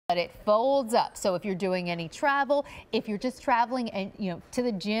But it folds up. So if you're doing any travel, if you're just traveling and to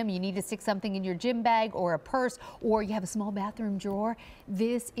the gym, you need to stick something in your gym bag or a purse, or you have a small bathroom drawer,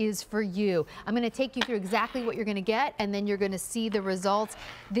 this is for you. I'm going to take you through exactly what you're going to get, and then you're going to see the results.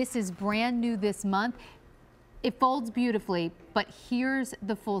 This is brand new this month. It folds beautifully, but here's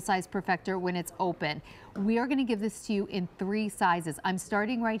the full-size Perfector when it's open. We are going to give this to you in 3 sizes. I'm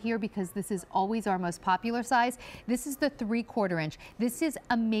starting right here because this is always our most popular size. This is the 3/4 inch. This is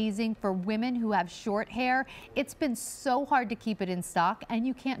amazing for women who have short hair. It's been so hard to keep it in stock, and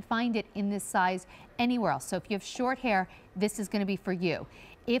you can't find it in this size anywhere else. So if you have short hair, this is going to be for you.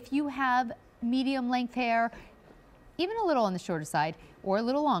 If you have medium length hair, even a little on the shorter side or a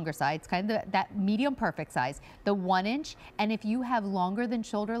little longer side, it's kind of that medium perfect size, the 1 inch. And if you have longer than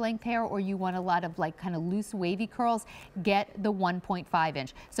shoulder length hair, or you want a lot of like kind of loose wavy curls, get the 1.5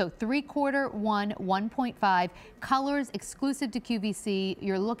 inch. So 3/4, 1.5, colors exclusive to QVC.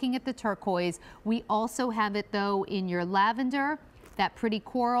 You're looking at the turquoise. We also have it though in your lavender, that pretty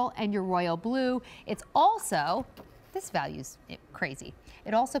coral, and your royal blue. It's also, this value's crazy.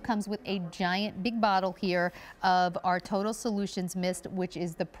 It also comes with a giant big bottle here of our Total Solutions Mist, which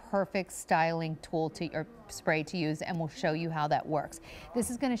is the perfect styling tool or spray to use, and we'll show you how that works. This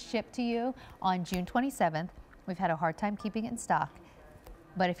is going to ship to you on June 27th. We've had a hard time keeping it in stock,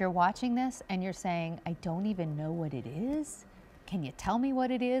 but if you're watching this and you're saying, I don't even know what it is, can you tell me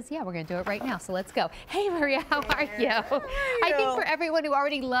what it is? Yeah, we're going to do it right now, so let's go. Hey, Maria, how are you? I think for everyone who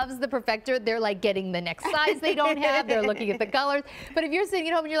already loves the Perfector, they're like getting the next size they don't have. They're looking at the colors. But if you're sitting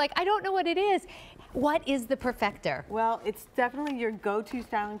at home and you're like, I don't know what it is, what is the Perfector? Well, it's definitely your go-to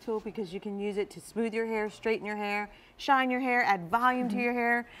styling tool because you can use it to smooth your hair, straighten your hair, shine your hair, add volume to your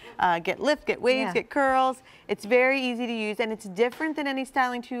hair, get lift, get waves, get curls. It's very easy to use, and it's different than any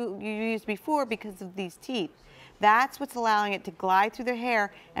styling tool you used before because of these teeth. That's what's allowing it to glide through the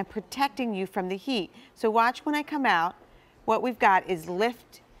hair and protecting you from the heat. So watch when I come out, what we've got is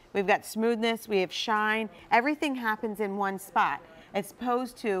lift, we've got smoothness, we have shine. Everything happens in one spot, as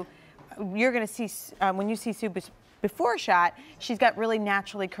opposed to, you're gonna see, when you see Sue's before shot, she's got really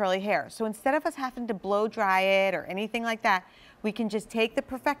naturally curly hair. So instead of us having to blow dry it or anything like that, we can just take the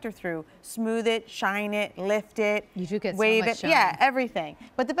Perfector through, smooth it, shine it, lift it, you do get wave so much it, shine. yeah, everything.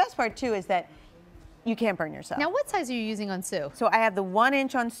 But the best part too is that you can't burn yourself. Now, what size are you using on Sue? So I have the 1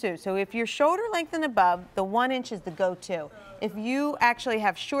 inch on Sue. So if you're shoulder length and above, the 1 inch is the go-to. If you actually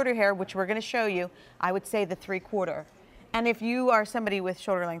have shorter hair, which we're going to show you, I would say the 3/4. And if you are somebody with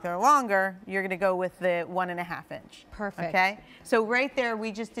shoulder length or longer, you're going to go with the 1.5 inch. Perfect. Okay. So right there,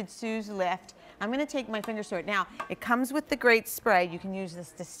 we just did Sue's lift. I'm going to take my fingers through it. Now, it comes with the great spray. You can use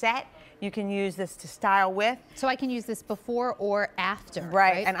this to set. You can use this to style with. So I can use this before or after,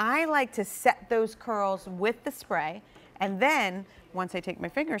 right? And I like to set those curls with the spray. And then, once I take my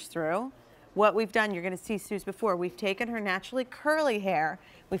fingers through, what we've done, you're going to see Sue's before. We've taken her naturally curly hair.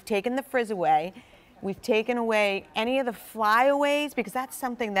 We've taken the frizz away. We've taken away any of the flyaways, because that's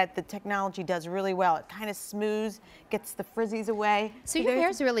something that the technology does really well. It kind of smooths, gets the frizzies away. So your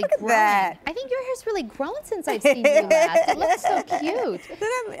hair's really grown. That. I think your hair's really grown since I've seen you last. It looks so cute.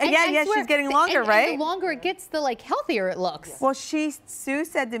 Yeah, she's getting longer, right? And the longer it gets, the healthier it looks. Well, Sue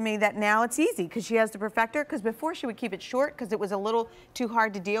said to me that now it's easy because she has the Perfector, because before she would keep it short because it was a little too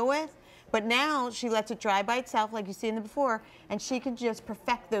hard to deal with. But now she lets it dry by itself like you see in the before, and she can just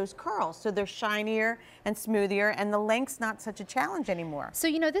perfect those curls so they're shinier and smoother, and the length's not such a challenge anymore. So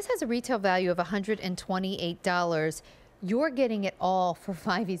this has a retail value of $128. You're getting it all for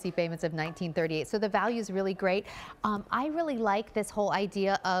 5 easy payments of $19.38. So the value is really great. I really like this whole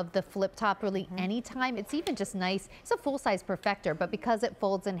idea of the flip top really anytime. It's even just nice. It's a full-size Perfector, but because it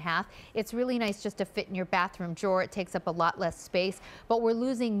folds in half, it's really nice just to fit in your bathroom drawer. It takes up a lot less space, but we're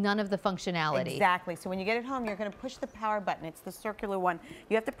losing none of the functionality. Exactly. So when you get it home, you're going to push the power button. It's the circular one.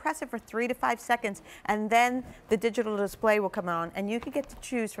 You have to press it for 3 to 5 seconds, and then the digital display will come on, and you can get to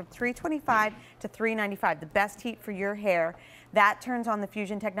choose from $325 to $395, the best heat for your hair. That turns on the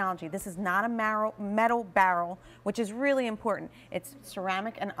fusion technology. This is not a metal barrel, which is really important. It's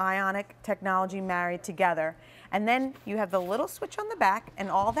ceramic and ionic technology married together. And then you have the little switch on the back,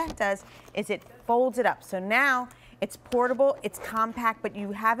 and all that does is it folds it up. So now it's portable, it's compact, but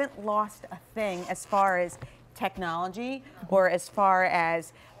you haven't lost a thing as far as technology or as far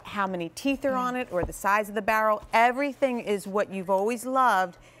as how many teeth are on it or the size of the barrel. Everything is what you've always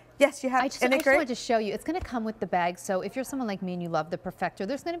loved. Yes, you have. I just wanted to show you. It's going to come with the bag. So if you're someone like me and you love the Perfector,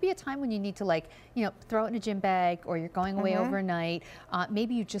 there's going to be a time when you need to, like, you know, throw it in a gym bag, or you're going away overnight.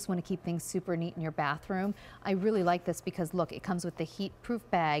 Maybe you just want to keep things super neat in your bathroom. I really like this because look, it comes with the heat-proof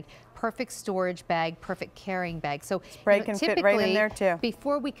bag, perfect storage bag, perfect carrying bag. So spray can fit right in there too.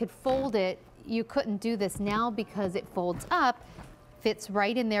 Before we could fold it, you couldn't do this. Now because it folds up, fits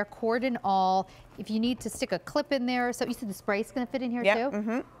right in there, cord and all. If you need to stick a clip in there, so you said the spray's going to fit in here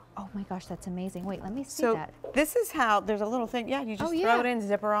too? Oh my gosh, that's amazing. Wait, let me see that. This is how, there's a little thing, you just throw it in,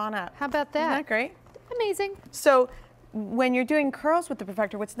 zipper on up. How about that? Isn't that great? Amazing. So when you're doing curls with the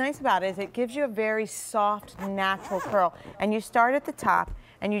Perfector, what's nice about it is it gives you a very soft, natural curl. And you start at the top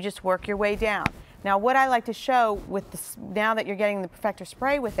and you just work your way down. Now what I like to show with this, now that you're getting the Perfector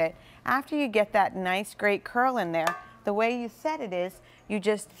spray with it, after you get that nice, great curl in there, the way you set it is you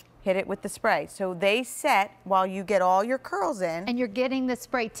just hit it with the spray. So they set while you get all your curls in. And you're getting the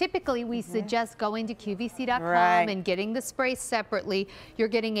spray. Typically, we suggest going to QVC.com and getting the spray separately. You're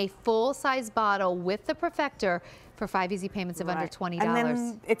getting a full-size bottle with the Perfector for 5 easy payments of under $20. And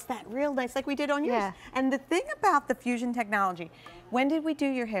then it's that real nice, like we did on yours. And the thing about the Fusion technology, when did we do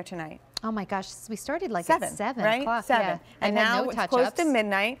your hair tonight? Oh my gosh, we started like 7, at 7 right? o'clock. 7. Yeah. And now it's close to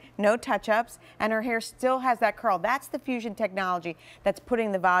midnight, no touch-ups, and her hair still has that curl. That's the Fusion technology that's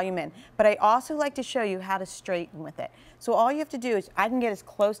putting the volume in. But I also like to show you how to straighten with it. So all you have to do is, I can get as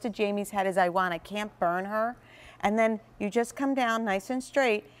close to Jamie's head as I want. I can't burn her. And then you just come down nice and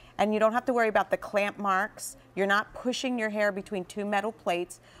straight, and you don't have to worry about the clamp marks. You're not pushing your hair between 2 metal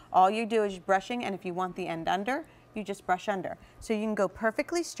plates. All you do is brushing, and if you want the end under, you just brush under. So you can go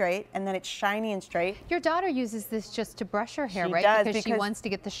perfectly straight, and then it's shiny and straight. Your daughter uses this just to brush her hair, she right? Does, because she wants to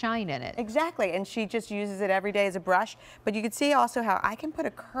get the shine in it. Exactly, and she just uses it every day as a brush. But you can see also how I can put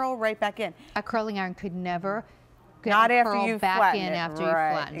a curl right back in. A curling iron could never get Not a after curl you back in it. after you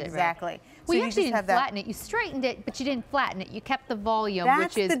flattened it. Exactly. Right? So Well, you you actually just didn't flatten it. You straightened it, but you didn't flatten it. You kept the volume,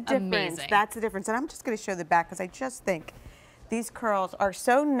 which is amazing. That's the difference. And I'm just going to show the back because I just think these curls are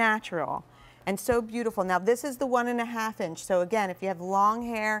so natural and so beautiful. Now this is the 1.5 inch. So again, if you have long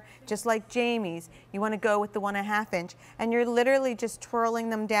hair, just like Jamie's, you want to go with the 1.5 inch, and you're literally just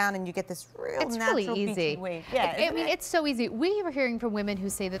twirling them down, and you get this real natural really easy. beachy wave. Yeah, I mean, it's so easy. We were hearing from women who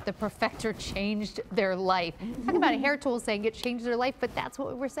say that the Perfector changed their life. Talk about a hair tool saying it changed their life, but that's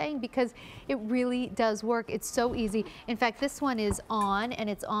what we're saying because it really does work. It's so easy. In fact, this one is on, and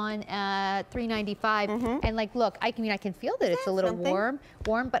it's on at $3.95. And like, look, I can feel that it's a little warm,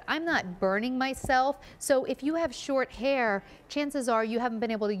 but I'm not burning myself. So if you have short hair, chances are you haven't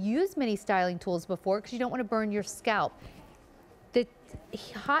been able to use many styling tools before because you don't want to burn your scalp. The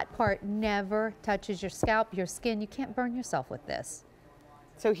hot part never touches your scalp, your skin. You can't burn yourself with this.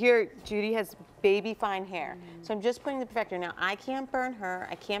 So here, Judy has baby fine hair. So I'm just putting the Perfector. Now, I can't burn her,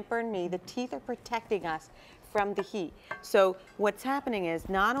 I can't burn me. The teeth are protecting us from the heat. So what's happening is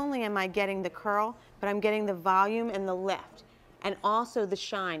not only am I getting the curl, but I'm getting the volume and the lift. And also the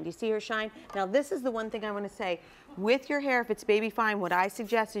shine. Do you see her shine? Now this is the one thing I want to say. With your hair, if it's baby fine, what I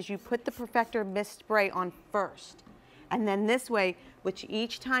suggest is you put the Perfector mist spray on first. And then this way, which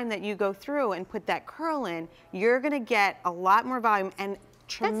each time that you go through and put that curl in, you're going to get a lot more volume and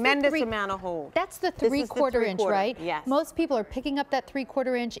tremendous amount of hold. That's the 3/4 inch, right? Yes. Most people are picking up that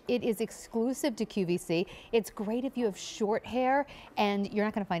 3/4 inch. It is exclusive to QVC. It's great if you have short hair, and you're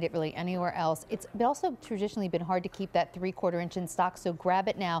not going to find it really anywhere else. It's also traditionally been hard to keep that 3/4 inch in stock, so grab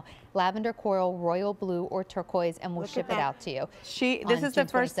it now. Lavender coral, royal blue, or turquoise, and we'll ship it out to you. This is the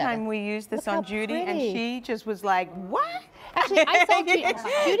first time we used this on Judy, and she just was like, what? Actually, I saw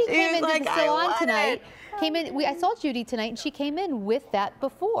Judy came into the salon tonight. I saw Judy tonight, and she came in with that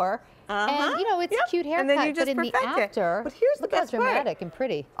before. And you know, it's a cute haircut, and then you just but in the after, but here's the look how best part. dramatic and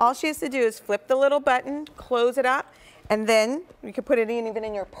pretty. All she has to do is flip the little button, close it up, and then you can put it in even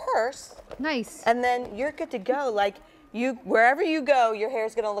in your purse. Nice. And then you're good to go. Like wherever you go, your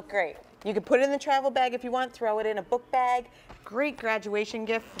hair's gonna look great. You can put it in the travel bag if you want, throw it in a book bag. Great graduation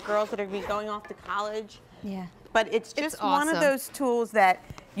gift for girls that are going off to college. Yeah. But it's just one of those tools that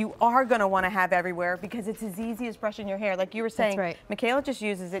you are going to want to have everywhere because it's as easy as brushing your hair. Like you were saying, Michaela just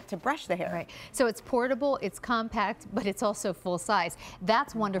uses it to brush the hair. Right. So it's portable, it's compact, but it's also full size.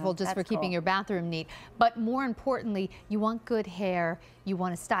 That's wonderful just for keeping your bathroom neat. But more importantly, you want good hair. You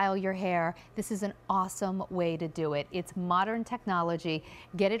want to style your hair. This is an awesome way to do it. It's modern technology.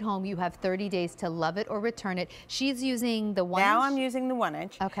 Get it home. You have 30 days to love it or return it. She's using the 1 inch. Now I'm using the 1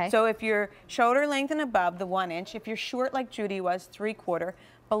 inch. Okay. So if you're shoulder length and above, the 1 inch. If you're short like Judy was, 3/4.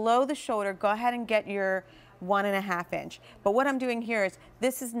 Below the shoulder, go ahead and get your 1.5 inch. But what I'm doing here is,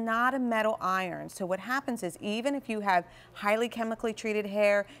 this is not a metal iron. So what happens is, even if you have highly chemically treated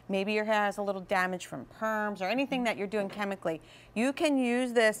hair, maybe your hair has a little damage from perms or anything that you're doing chemically, you can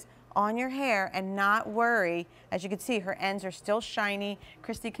use this on your hair and not worry. As you can see, her ends are still shiny.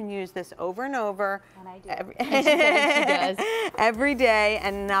 Christy can use this over and over. And I do. She does. Every day,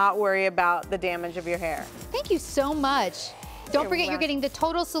 and not worry about the damage of your hair. Thank you so much. Don't forget, you're getting the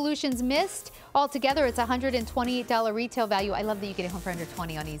Total Solutions Mist. Altogether, it's $128 retail value. I love that you get it home for under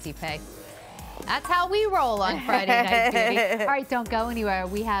 $20 on Easy Pay. That's how we roll on Friday Night Beauty. All right, don't go anywhere.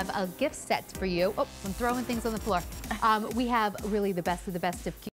 We have a gift set for you. Oh, I'm throwing things on the floor. We have really the best of the best of